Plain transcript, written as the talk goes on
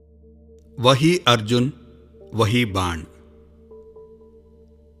वही अर्जुन वही बाण.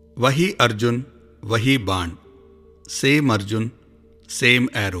 वही अर्जुन वही बाण, same Arjun, same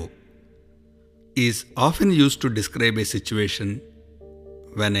arrow, is often used to describe a situation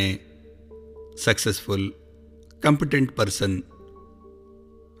when a successful, competent person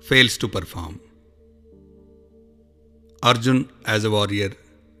fails to perform. Arjun, as a warrior,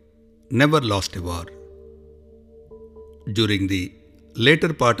 never lost a war. During the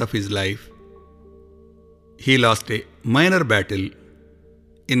later part of his life, he lost a minor battle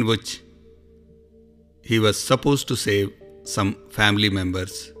in which he was supposed to save some family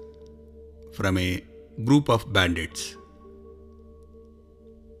members from a group of bandits.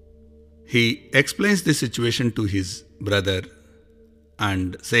 He explains the situation to his brother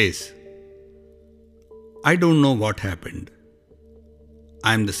and says, "I don't know what happened.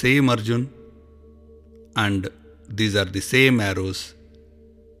 I am the same Arjun, and these are the same arrows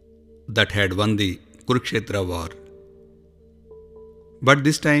that had won the Kurukshetra war. But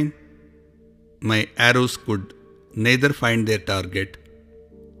this time, my arrows could neither find their target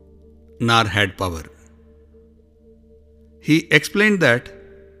nor had power." He explained that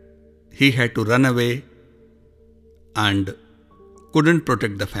he had to run away and couldn't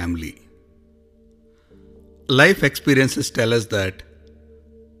protect the family. Life experiences tell us that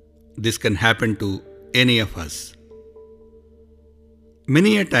this can happen to any of us.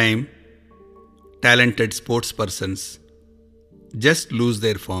 Many a time, talented sports persons just lose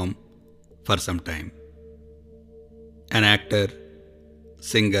their form for some time. An actor,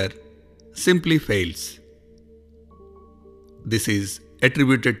 singer simply fails. This is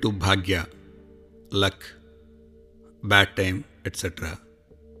attributed to bhagya, luck, bad time, etc.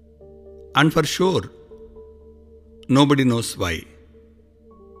 And for sure, nobody knows why.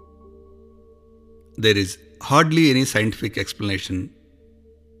 There is hardly any scientific explanation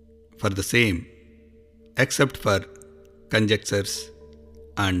for the same except for conjectures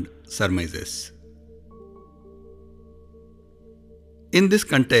and surmises. In this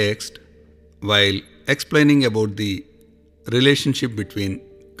context, while explaining about the relationship between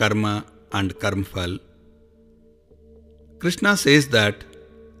karma and karmafal, Krishna says that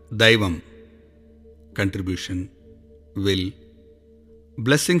Daivam, contribution, will,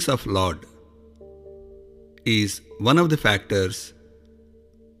 blessings of Lord, is one of the factors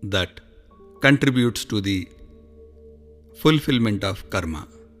that contributes to the fulfillment of karma.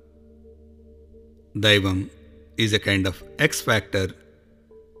 Daivam is a kind of X factor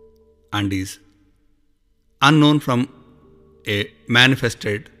and is unknown from a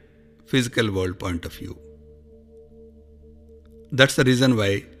manifested physical world point of view. That's the reason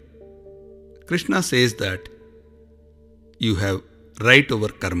why Krishna says that you have right over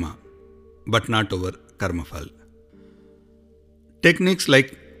karma, but not over karmafal. Techniques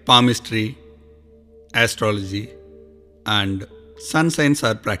like palmistry, astrology, and sun signs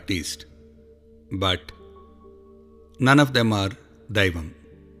are practiced, but none of them are Daivam.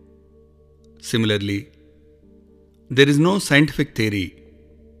 Similarly, there is no scientific theory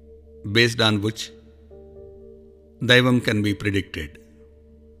based on which Daivam can be predicted.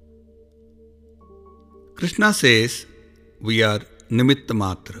 Krishna says we are Nimitta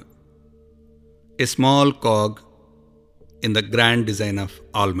Matra, a small cog in the grand design of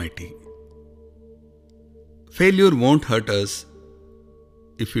Almighty. Failure won't hurt us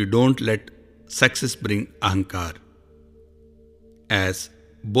if we don't let success bring ahankar, as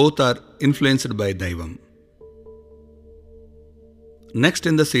both are influenced by Daivam. Next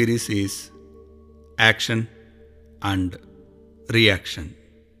in the series is action and reaction.